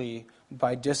quickly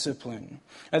by discipline.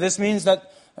 This means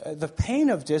that the pain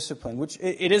of discipline, which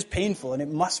it is painful and it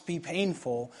must be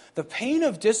painful, the pain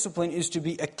of discipline is to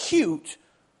be acute,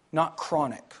 not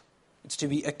chronic. It's to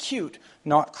be acute,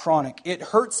 not chronic. It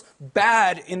hurts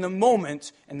bad in the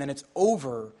moment, and then it's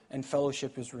over, and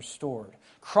fellowship is restored.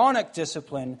 Chronic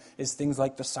discipline is things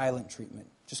like the silent treatment.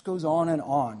 Just goes on and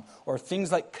on. Or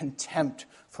things like contempt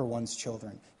for one's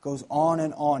children. Goes on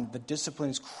and on. The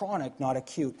discipline is chronic, not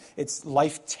acute. It's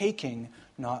life-taking,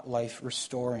 not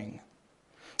life-restoring.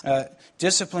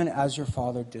 Discipline as your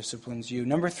Father disciplines you.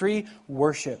 Number three,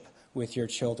 worship with your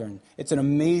children. It's an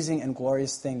amazing and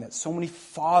glorious thing that so many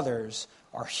fathers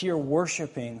are here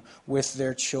worshiping with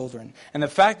their children. And the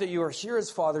fact that you are here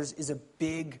as fathers is a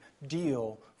big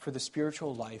deal for the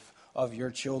spiritual life of your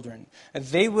children. And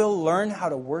they will learn how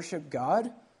to worship God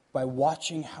by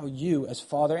watching how you, as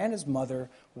father and as mother,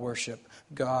 worship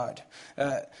God.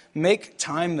 Make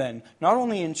time then, not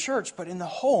only in church, but in the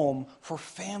home for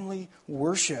family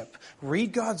worship.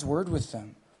 Read God's word with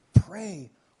them. Pray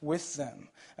with them.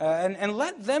 And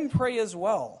let them pray as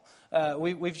well.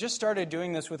 We've just started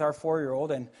doing this with our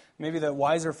 4-year-old, and maybe the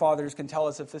wiser fathers can tell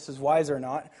us if this is wise or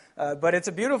not. But it's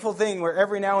a beautiful thing where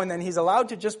every now and then he's allowed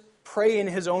to just pray in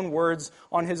his own words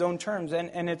on his own terms.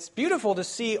 And it's beautiful to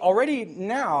see already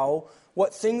now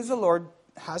what things the Lord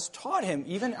has taught him,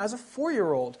 even as a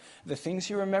 4-year-old, the things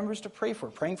he remembers to pray for.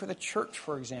 Praying for the church,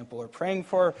 for example, or praying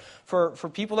for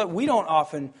people that we don't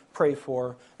often pray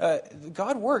for.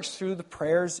 God works through the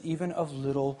prayers even of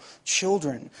little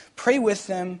children. Pray with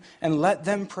them and let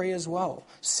them pray as well.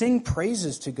 Sing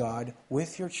praises to God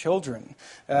with your children.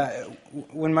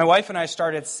 When my wife and I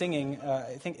started singing,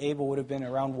 I think Abel would have been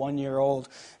around 1 year old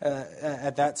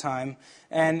at that time.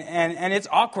 And it's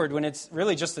awkward when it's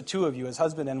really just the two of you as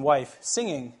husband and wife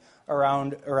singing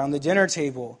around the dinner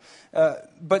table.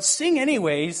 But sing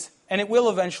anyways, and it will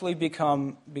eventually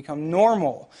become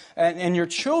normal. And your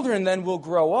children then will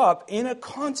grow up in a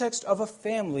context of a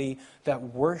family that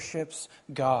worships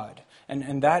God.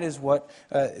 And that is what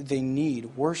they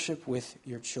need, worship with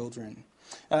your children.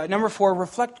 Number 4,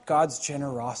 reflect God's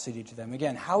generosity to them.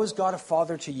 Again, how is God a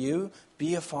father to you?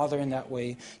 Be a father in that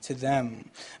way to them.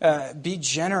 Be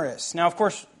generous. Now, of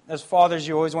course, as fathers,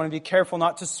 you always want to be careful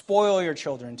not to spoil your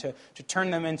children, to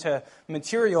turn them into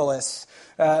materialists.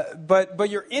 But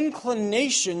your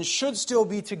inclination should still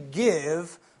be to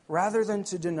give rather than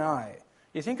to deny.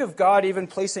 You think of God even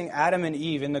placing Adam and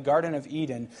Eve in the Garden of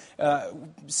Eden,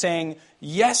 saying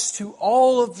yes to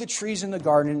all of the trees in the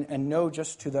garden and no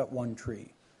just to that one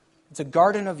tree. It's a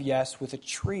garden of yes with a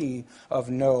tree of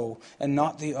no, and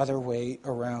not the other way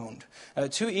around.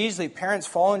 Too easily, parents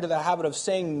fall into the habit of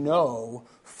saying no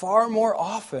far more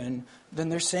often than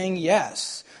they're saying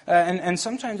yes. And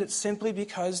sometimes it's simply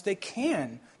because they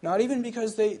can, not even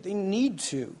because they need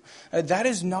to. That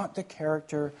is not the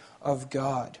character of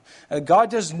God.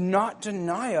 God does not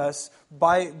deny us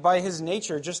by his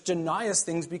nature, just deny us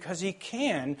things because he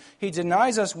can. He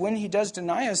denies us when he does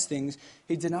deny us things.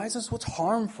 He denies us what's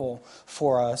harmful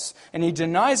for us. And he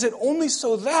denies it only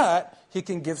so that he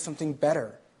can give something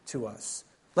better to us.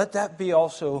 Let that be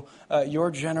also your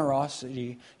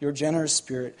generosity, your generous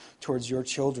spirit towards your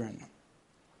children.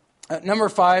 Number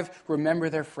 5, remember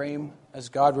their frame as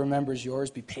God remembers yours.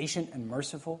 Be patient and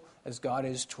merciful as God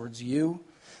is towards you.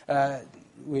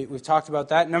 We've talked about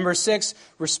that. Number 6,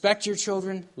 respect your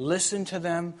children, listen to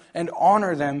them, and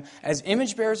honor them as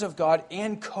image bearers of God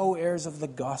and co-heirs of the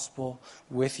gospel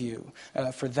with you.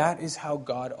 For that is how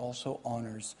God also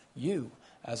honors you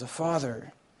as a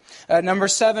father. Number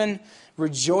 7,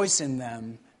 rejoice in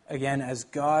them. Again, as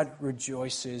God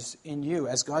rejoices in you,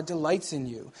 as God delights in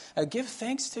you. Give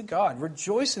thanks to God.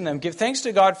 Rejoice in them. Give thanks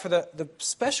to God for the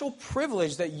special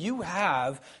privilege that you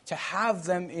have to have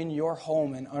them in your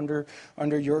home and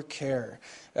under your care.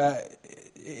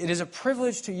 It is a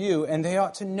privilege to you, and they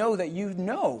ought to know that you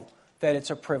know that it's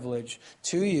a privilege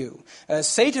to you.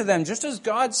 Say to them, just as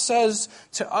God says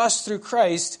to us through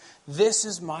Christ, "This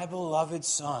is my beloved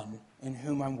Son, in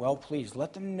whom I'm well pleased."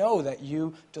 Let them know that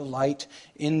you delight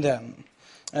in them.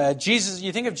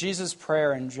 You think of Jesus'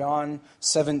 prayer in John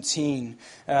 17,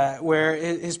 where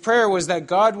his prayer was that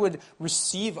God would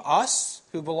receive us,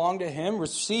 who belong to him,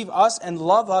 receive us and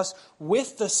love us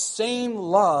with the same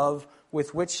love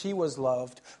with which he was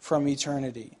loved from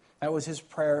eternity. That was his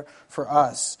prayer for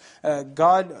us.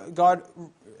 God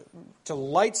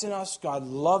delights in us, God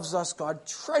loves us, God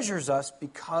treasures us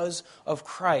because of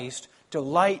Christ.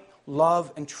 Delight,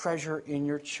 love, and treasure in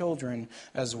your children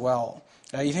as well.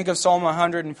 You think of Psalm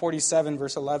 147,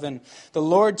 verse 11. The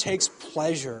Lord takes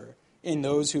pleasure in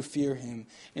those who fear him,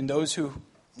 in those who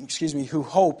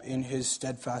hope in his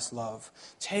steadfast love.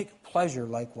 Take pleasure,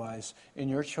 likewise, in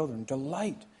your children.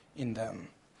 Delight in them.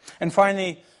 And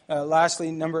finally,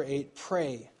 lastly, number 8,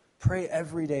 pray. Pray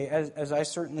every day, as I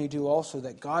certainly do also,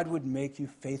 that God would make you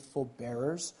faithful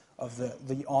bearers of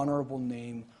the honorable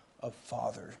name of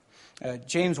Father.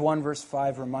 James 1 verse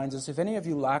 5 reminds us, if any of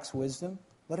you lacks wisdom,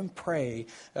 let him pray.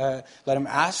 Let him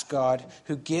ask God,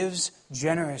 who gives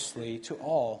generously to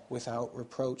all without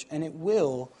reproach, and it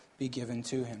will be given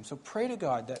to him. So pray to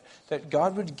God that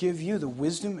God would give you the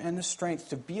wisdom and the strength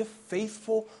to be a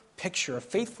faithful picture, a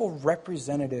faithful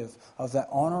representative of that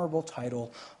honorable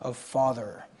title of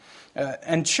Father.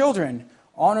 And children,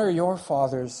 honor your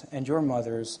fathers and your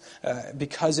mothers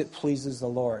because it pleases the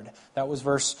Lord. That was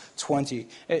verse 20.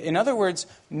 In other words,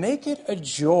 make it a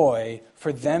joy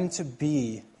for them to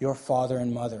be your father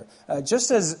and mother. Just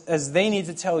as they need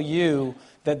to tell you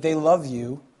that they love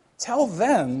you, tell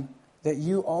them that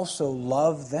you also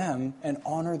love them and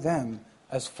honor them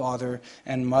as father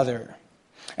and mother.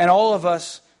 And all of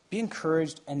us, be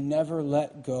encouraged and never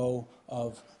let go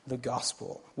of the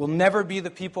gospel. We'll never be the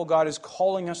people God is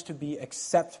calling us to be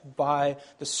except by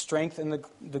the strength and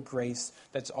the grace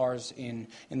that's ours in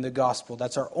the gospel.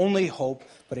 That's our only hope,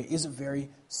 but it is a very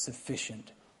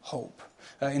sufficient hope.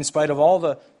 In spite of all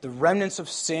the remnants of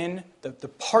sin, the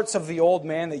parts of the old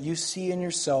man that you see in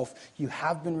yourself, you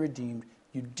have been redeemed.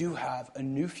 You do have a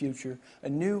new future, a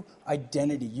new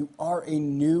identity. You are a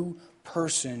new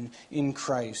person in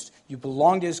Christ. You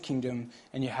belong to his kingdom,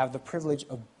 and you have the privilege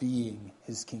of being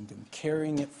his kingdom,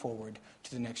 carrying it forward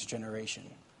to the next generation.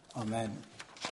 Amen.